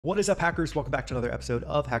What is up, hackers? Welcome back to another episode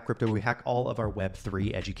of Hack Crypto, where we hack all of our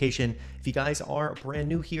Web3 education. If you guys are brand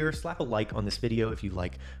new here, slap a like on this video if you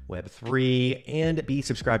like Web3, and be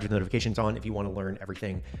subscribed with notifications on if you want to learn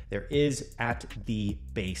everything there is at the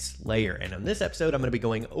base layer. And on this episode, I'm going to be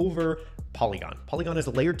going over Polygon. Polygon is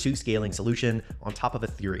a layer 2 scaling solution on top of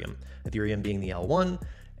Ethereum. Ethereum being the L1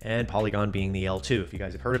 and Polygon being the L2. If you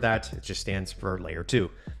guys have heard of that, it just stands for layer 2.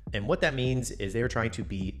 And what that means is they are trying to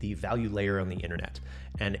be the value layer on the internet.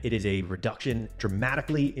 And it is a reduction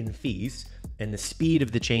dramatically in fees, and the speed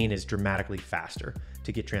of the chain is dramatically faster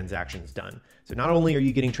to get transactions done. So not only are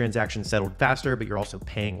you getting transactions settled faster, but you're also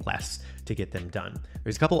paying less to get them done.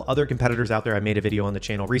 There's a couple other competitors out there. I made a video on the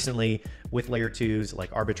channel recently with layer 2s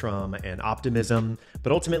like Arbitrum and Optimism,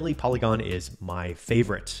 but ultimately Polygon is my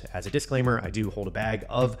favorite. As a disclaimer, I do hold a bag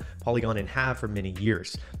of Polygon and have for many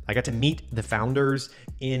years. I got to meet the founders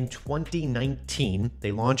in 2019.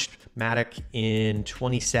 They launched Matic in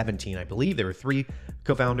 2017. I believe there were 3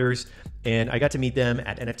 co-founders, and I got to meet them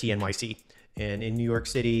at NFT NYC. And in New York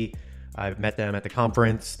City, I've met them at the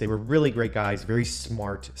conference. They were really great guys, very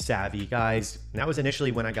smart, savvy guys. And that was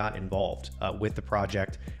initially when I got involved with the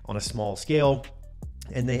project on a small scale,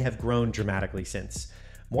 and they have grown dramatically since.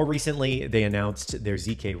 More recently, they announced their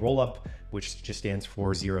ZK rollup, which just stands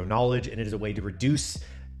for zero knowledge, and it is a way to reduce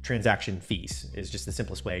transaction fees, is just the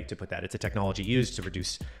simplest way to put that. It's a technology used to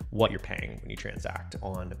reduce what you're paying when you transact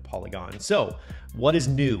on Polygon. So what is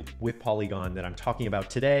new with Polygon that I'm talking about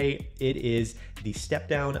today? It is the step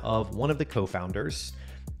down of one of the co-founders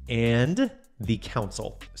and the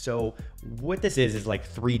counsel. So what this is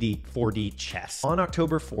like 3D, 4D chess. On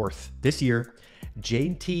October 4th this year,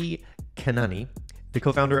 JT Kanani, the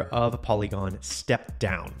co-founder of Polygon, stepped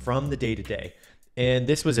down from the day-to-day. And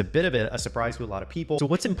this was a bit of a surprise to a lot of people. So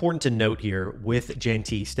what's important to note here with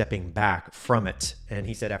JT stepping back from it, and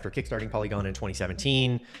he said after kickstarting Polygon in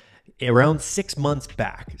 2017, around 6 months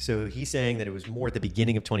back. So he's saying that it was more at the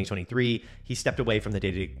beginning of 2023. He stepped away from the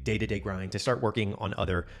day-to-day grind to start working on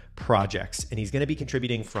other projects, and he's going to be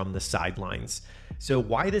contributing from the sidelines. So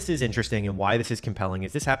why this is interesting and why this is compelling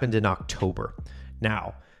is this happened in October.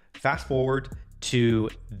 Now, fast forward to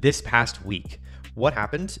this past week. What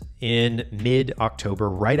happened in mid-October,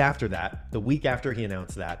 right after that, the week after he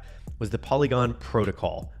announced that, was the Polygon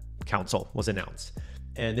Protocol Council was announced.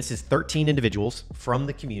 And this is 13 individuals from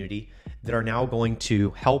the community that are now going to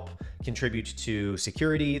help contribute to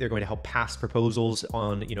security. They're going to help pass proposals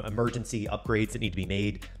on, emergency upgrades that need to be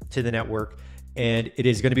made to the network. And it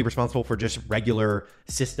is going to be responsible for just regular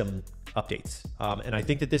system updates. And I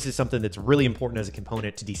think that this is something that's really important as a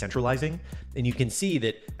component to decentralizing. And you can see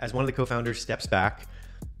that as one of the co-founders steps back,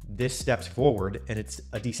 this steps forward, and it's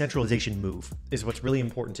a decentralization move. Is what's really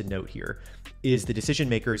important to note here, is the decision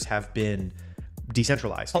makers have been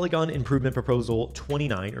decentralized. Polygon Improvement Proposal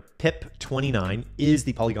 29, or PIP 29, is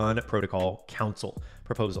the Polygon Protocol Council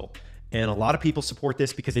proposal. And a lot of people support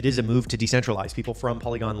this because it is a move to decentralize. People from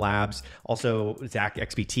Polygon Labs, also Zach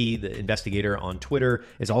XBT, the investigator on Twitter,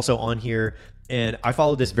 is also on here. And I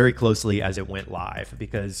followed this very closely as it went live,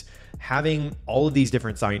 because having all of these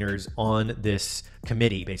different signers on this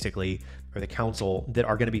committee, basically, or the council, that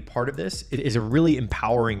are going to be part of this, it is a really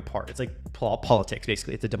empowering part. It's like politics,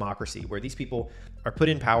 basically. It's a democracy where these people are put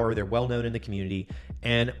in power. They're well known in the community.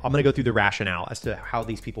 And I'm going to go through the rationale as to how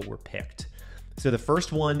these people were picked. So the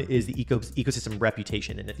first one is the ecosystem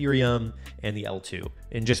reputation in Ethereum and the L2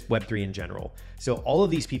 and just Web3 in general. So all of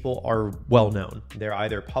these people are well known. They're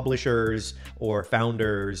either publishers or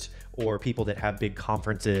founders or people that have big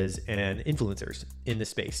conferences and influencers in the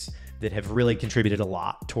space that have really contributed a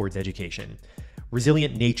lot towards education.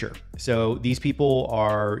 Resilient nature. So these people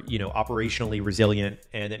are, operationally resilient,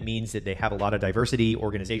 and it means that they have a lot of diversity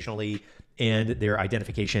organizationally, and their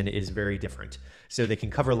identification is very different. So they can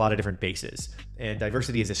cover a lot of different bases, and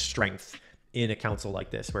diversity is a strength in a council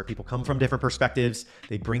like this, where people come from different perspectives,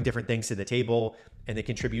 they bring different things to the table, and they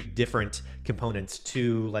contribute different components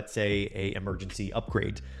to, let's say, a emergency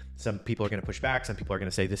upgrade. Some people are going to push back, some people are going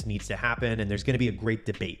to say this needs to happen, and there's going to be a great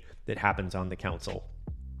debate that happens on the council.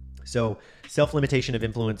 So self-limitation of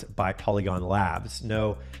influence by Polygon Labs.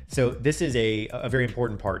 So this is a very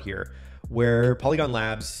important part here, where Polygon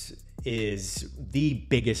Labs is the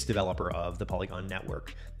biggest developer of the Polygon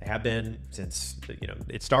network. They have been since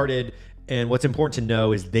it started. And what's important to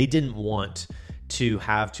know is they didn't want to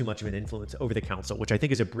have too much of an influence over the council, which I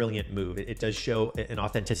think is a brilliant move. It does show an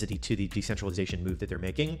authenticity to the decentralization move that they're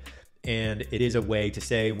making. And it is a way to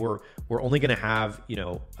say we're only going to have,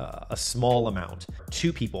 a small amount,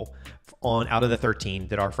 2 people out of the 13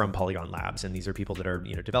 that are from Polygon Labs. And these are people that are,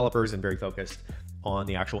 developers and very focused on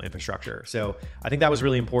the actual infrastructure. So I think that was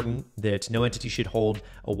really important, that no entity should hold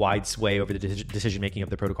a wide sway over the decision-making of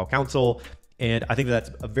the protocol council. And I think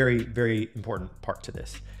that's a very, very important part to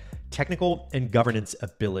this. Technical and governance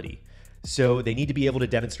ability. So they need to be able to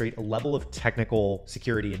demonstrate a level of technical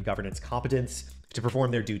security and governance competence to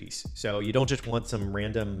perform their duties. So you don't just want some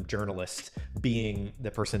random journalist being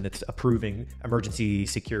the person that's approving emergency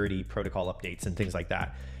security protocol updates and things like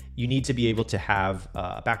that. You need to be able to have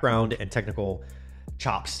a background and technical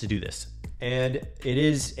chops to do this. And it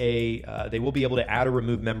is they will be able to add or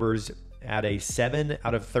remove members at a 7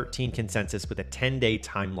 out of 13 consensus with a 10-day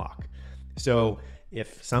time lock. So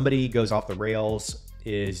if somebody goes off the rails,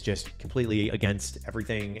 is just completely against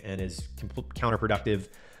everything and is counterproductive,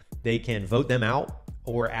 they can vote them out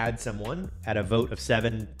or add someone at a vote of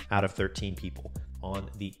 7 out of 13 people on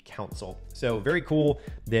the council. So very cool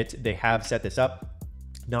that they have set this up.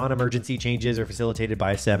 Non-emergency changes are facilitated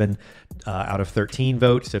by a 7 out of 13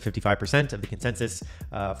 vote, so 55% of the consensus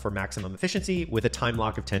for maximum efficiency with a time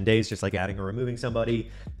lock of 10 days, just like adding or removing somebody.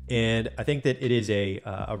 And I think that it is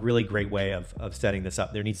a really great way of setting this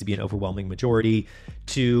up. There needs to be an overwhelming majority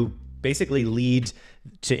to basically lead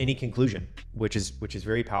to any conclusion, which is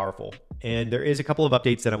very powerful. And there is a couple of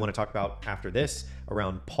updates that I want to talk about after this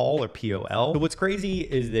around POL or POL. So what's crazy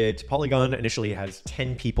is that Polygon initially has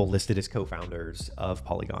 10 people listed as co-founders of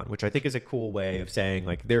Polygon, which I think is a cool way of saying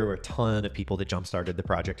like there were a ton of people that jump-started the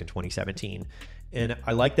project in 2017. And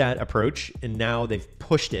I like that approach. And now they've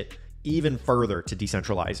pushed it even further to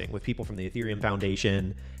decentralizing with people from the Ethereum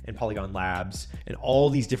Foundation and Polygon Labs and all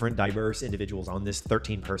these different diverse individuals on this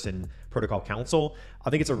 13-person protocol council. I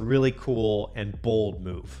think it's a really cool and bold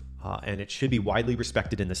move. And it should be widely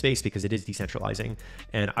respected in the space because it is decentralizing.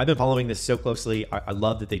 And I've been following this so closely. I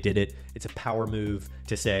love that they did it. It's a power move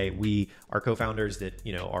to say we are co-founders that,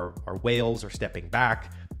 our whales are stepping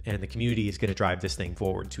back, and the community is going to drive this thing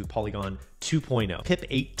forward to Polygon 2.0. PIP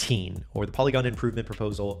 18, or the Polygon Improvement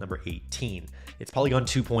Proposal number 18. It's Polygon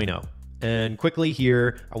 2.0. And quickly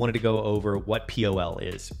here, I wanted to go over what POL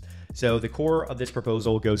is. So the core of this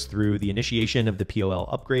proposal goes through the initiation of the POL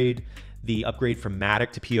upgrade, the upgrade from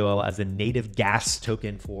Matic to POL as a native gas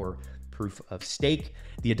token for proof of stake,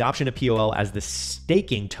 the adoption of POL as the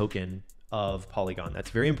staking token of Polygon.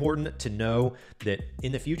 That's very important to know that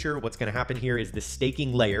in the future, what's going to happen here is the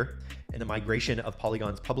staking layer and the migration of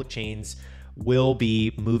Polygon's public chains will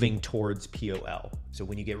be moving towards POL. So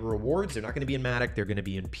when you get rewards, they're not going to be in Matic, they're going to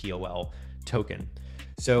be in POL token.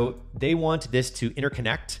 So they want this to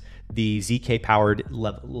interconnect the ZK powered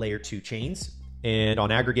layer 2 chains and on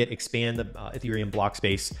aggregate expand the Ethereum block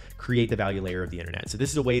space, create the value layer of the internet. So this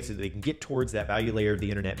is a way so that they can get towards that value layer of the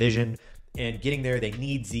internet vision, and getting there, they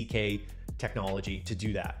need ZK technology to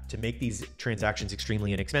do that, to make these transactions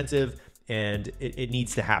extremely inexpensive, and it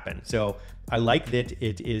needs to happen. So I like that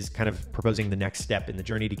it is kind of proposing the next step in the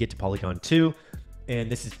journey to get to Polygon 2, and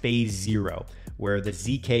this is phase 0, where the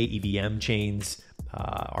ZK EVM chains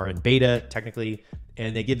are in beta technically,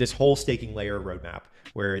 and they give this whole staking layer roadmap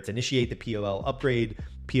where it's initiate the POL upgrade,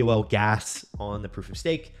 POL gas on the proof of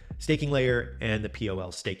stake, staking layer, and the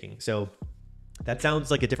POL staking. So that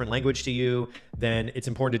sounds like a different language to you, then it's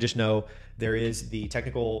important to just know there is the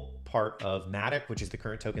technical part of Matic, which is the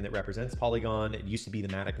current token that represents Polygon. It used to be the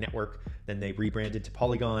Matic network, then they rebranded to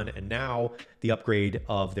Polygon, and now the upgrade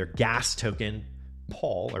of their gas token,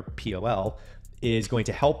 POL or POL, is going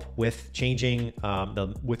to help with changing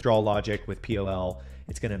the withdrawal logic with POL.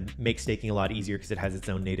 It's going to make staking a lot easier because it has its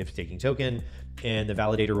own native staking token, and the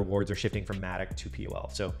validator rewards are shifting from Matic to POL.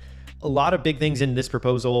 So a lot of big things in this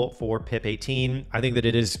proposal for PIP 18. I think that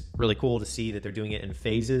it is really cool to see that they're doing it in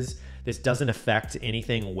phases. This doesn't affect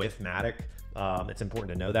anything with Matic. It's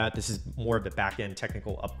important to know that. This is more of the back-end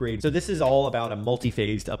technical upgrade. So this is all about a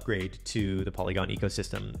multi-phased upgrade to the Polygon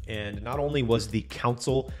ecosystem. And not only was the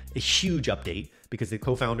council a huge update, because the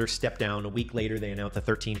co-founders stepped down a week later, they announced a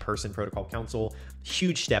 13-person protocol council,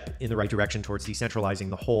 huge step in the right direction towards decentralizing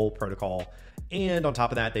the whole protocol. And on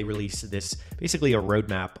top of that, they released this basically a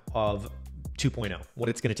roadmap of 2.0, what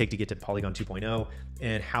it's going to take to get to Polygon 2.0,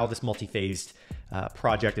 and how this multi-phased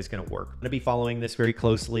project is going to work. I'm going to be following this very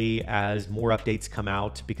closely as more updates come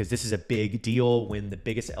out, because this is a big deal when the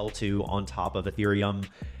biggest L2 on top of Ethereum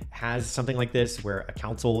has something like this, where a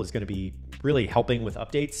council is going to be really helping with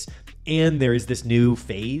updates. And there is this new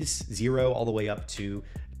phase 0 all the way up to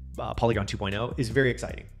Polygon 2.0 is very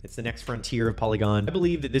exciting. It's the next frontier of Polygon. I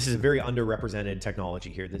believe that this is a very underrepresented technology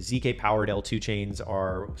here. The ZK powered L2 chains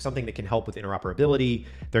are something that can help with interoperability.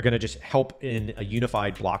 They're going to just help in a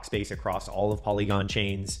unified block space across all of Polygon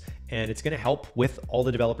chains. And it's going to help with all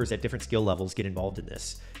the developers at different skill levels get involved in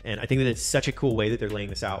this. And I think that it's such a cool way that they're laying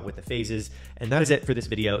this out with the phases. And that is it for this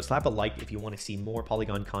video. Slap a like if you want to see more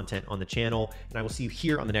Polygon content on the channel. And I will see you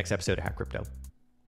here on the next episode of Hack Crypto.